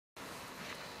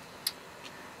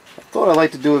Thought I'd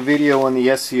like to do a video on the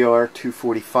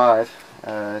SCR-245.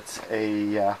 It's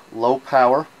a low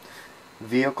power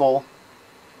vehicle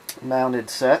mounted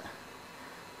set.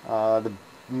 The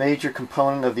major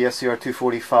component of the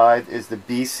SCR-245 is the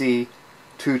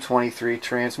BC-223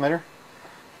 transmitter,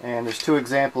 and there's two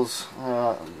examples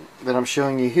that I'm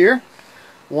showing you here.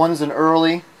 One's an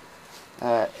early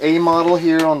A model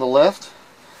here on the left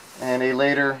and a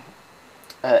later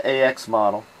AX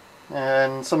model.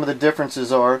 And some of the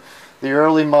differences are the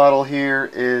early model here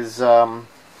is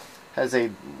has a,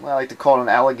 I like to call it an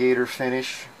alligator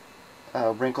finish,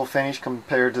 wrinkle finish,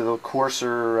 compared to the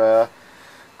coarser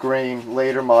grain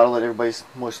later model that everybody's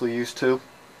mostly used to.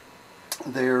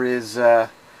 There is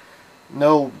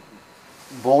no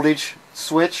voltage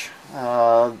switch.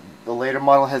 The later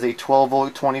model has a 12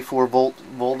 volt, 24 volt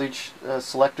voltage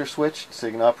selector switch, so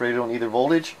you can operate it on either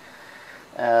voltage.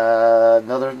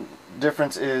 Another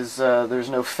difference is there's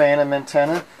no phantom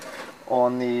antenna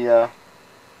on the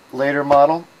later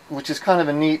model, which is kind of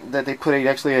a neat that they put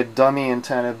actually a dummy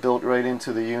antenna built right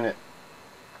into the unit.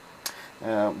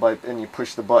 And you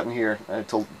push the button here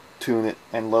to tune it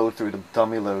and load through the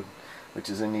dummy load, which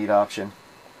is a neat option.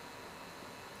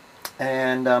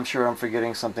 And I'm sure I'm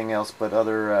forgetting something else, but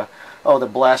other the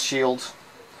blast shields.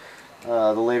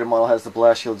 The later model has the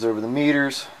blast shields over the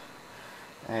meters,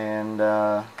 and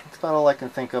that's about all I can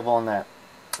think of on that.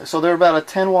 So they're about a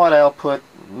 10 watt output,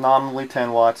 nominally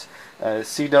 10 watts,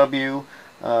 CW,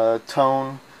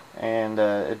 tone, and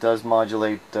it does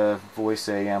modulate voice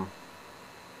AM.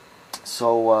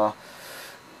 So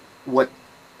what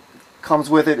comes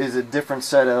with it is a different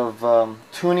set of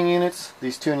tuning units.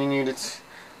 These tuning units,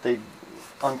 they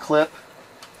unclip.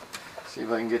 See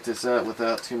if I can get this out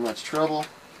without too much trouble.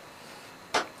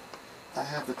 I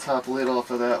have the top lid off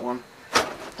of that one,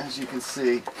 as you can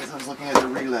see, as I was looking at the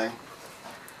relay.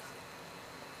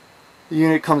 The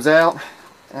unit comes out.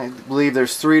 I believe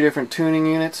there's 3 different tuning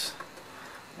units,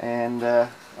 and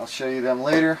I'll show you them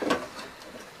later.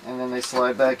 And then they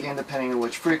slide back in depending on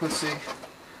which frequency,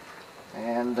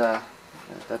 and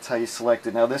that's how you select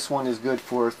it. Now this one is good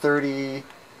for 35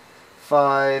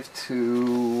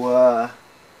 to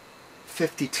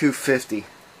 5250,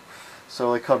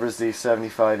 so it covers the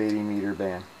 75-80 meter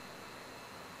band.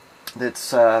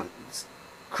 It's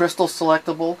crystal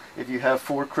selectable if you have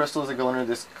 4 crystals that go into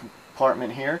this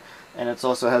compartment here, and it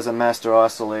also has a master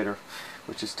oscillator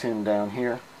which is tuned down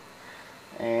here.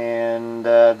 And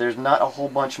there's not a whole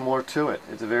bunch more to it.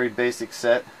 It's a very basic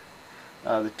set.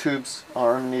 The tubes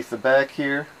are underneath the back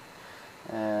here.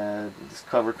 This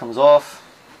cover comes off.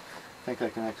 I think I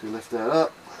can actually lift that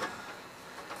up.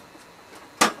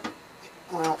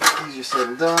 Well, easier said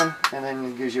than done. And then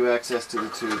it gives you access to the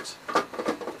tubes.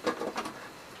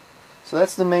 So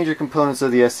that's the major components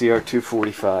of the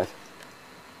SCR-245.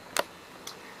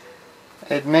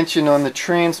 I had mentioned on the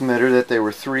transmitter that there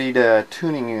were 3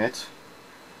 tuning units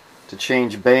to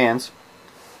change bands,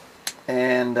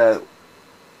 and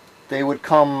they would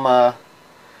come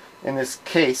in this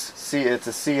case. See, it's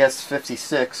a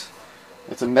CS56.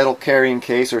 It's a metal carrying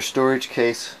case or storage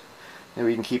case, and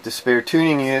we can keep the spare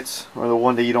tuning units, or the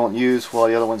one that you don't use while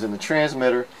the other one's in the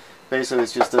transmitter. Basically,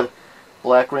 it's just a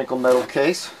black wrinkle metal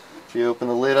case. If you open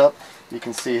the lid up, you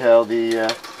can see how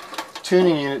the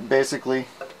tuning unit basically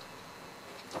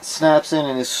snaps in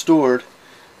and is stored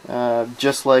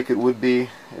just like it would be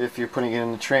if you're putting it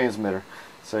in the transmitter.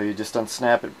 So you just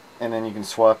unsnap it, and then you can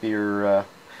swap your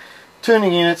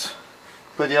tuning units,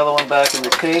 put the other one back in the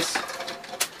case,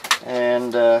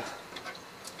 and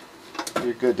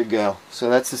you're good to go. So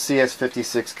that's the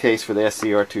CS56 case for the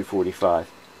SCR-245.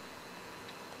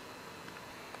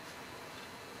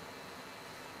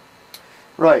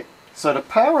 Right, so to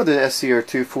power the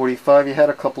SCR-245, you had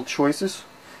a couple choices.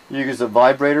 You could use a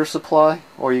vibrator supply,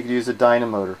 or you could use a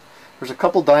dynamotor. There's a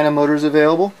couple dynamotors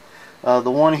available.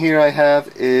 The one here I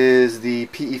have is the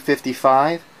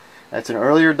PE55. That's an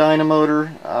earlier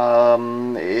dynamotor.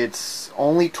 It's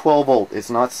only 12 volt.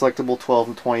 It's not selectable 12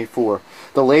 and 24.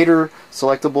 The later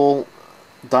selectable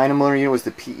dynamotor unit was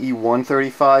the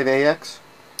PE-135AX.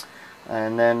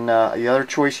 And then the other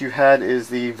choice you had is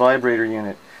the vibrator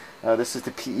unit. This is the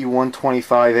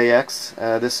PE-125AX.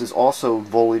 This is also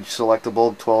voltage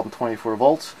selectable, 12 and 24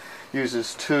 volts.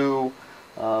 Uses 2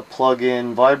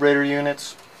 plug-in vibrator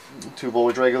units, 2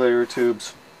 voltage regulator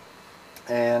tubes,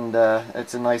 and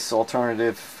it's a nice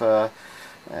alternative to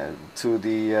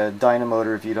the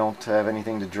dynamotor if you don't have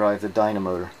anything to drive the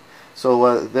dynamotor.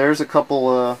 So there's a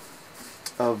couple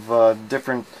of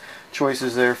different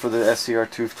choices there for the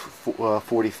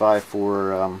SCR-245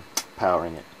 for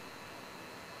powering it.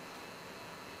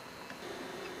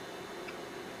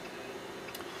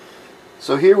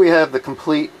 So here we have the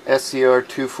complete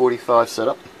SCR-245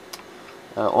 setup.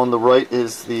 On the right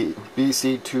is the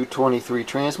BC-223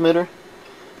 transmitter.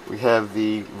 We have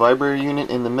the vibrator unit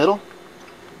in the middle,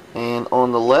 and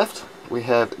on the left we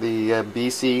have the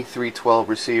BC-312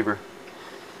 receiver.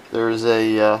 There's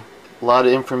a lot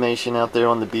of information out there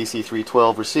on the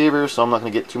BC-312 receiver, so I'm not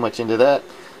going to get too much into that,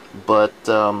 but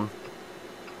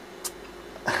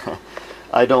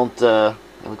I don't, it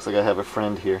looks like I have a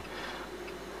friend here.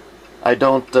 I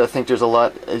don't think there's a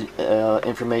lot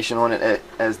information on it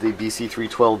as the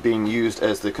BC-312 being used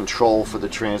as the control for the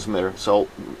transmitter, so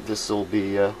this will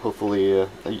be hopefully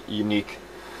unique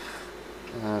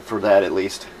for that at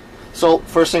least. So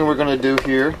first thing we're going to do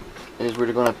here is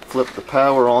we're going to flip the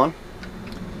power on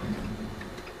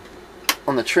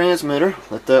the transmitter,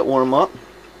 let that warm up,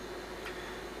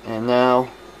 and now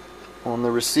on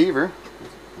the receiver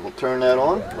we'll turn that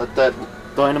on, let that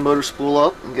dynamotor spool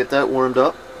up and get that warmed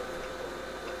up.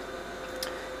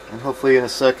 And hopefully in a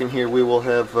second here we will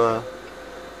have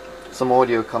some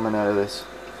audio coming out of this.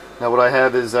 Now what I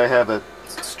have is I have a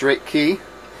straight key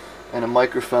and a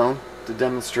microphone to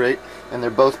demonstrate, and they're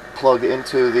both plugged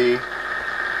into the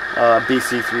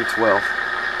BC-312.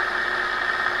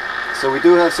 So we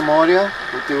do have some audio.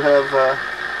 We do have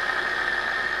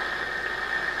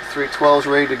 312s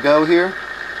ready to go here.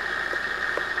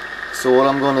 So what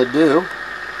I'm going to do,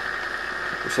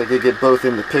 wish I could get both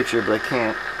in the picture but I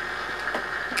can't.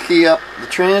 Key up the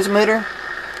transmitter,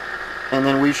 and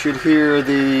then we should hear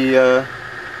the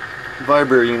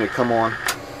vibrator unit come on.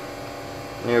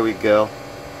 There we go.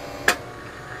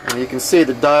 And you can see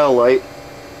the dial light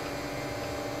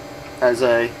as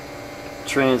I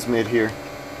transmit here.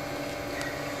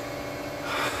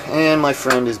 And my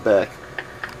friend is back.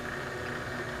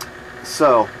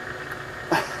 So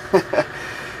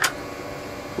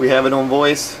we have it on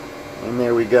voice, and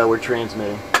there we go, we're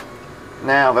transmitting.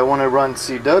 Now if I want to run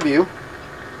CW,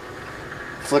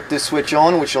 flick this switch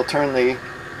on, which will turn the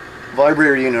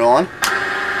vibrator unit on.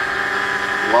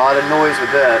 A lot of noise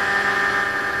with that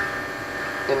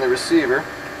in the receiver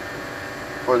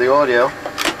or the audio.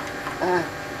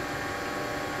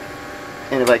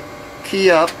 And if I key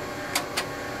up,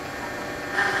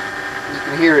 you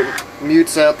can hear it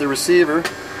mutes out the receiver,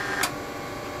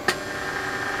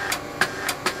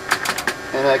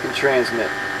 and I can transmit.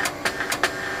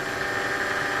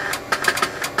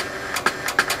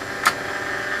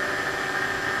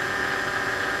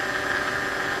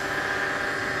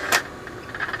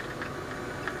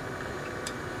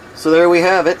 So there we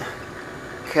have it,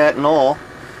 cat and all.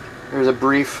 Here's a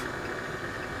brief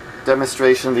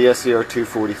demonstration of the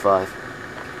SCR-245.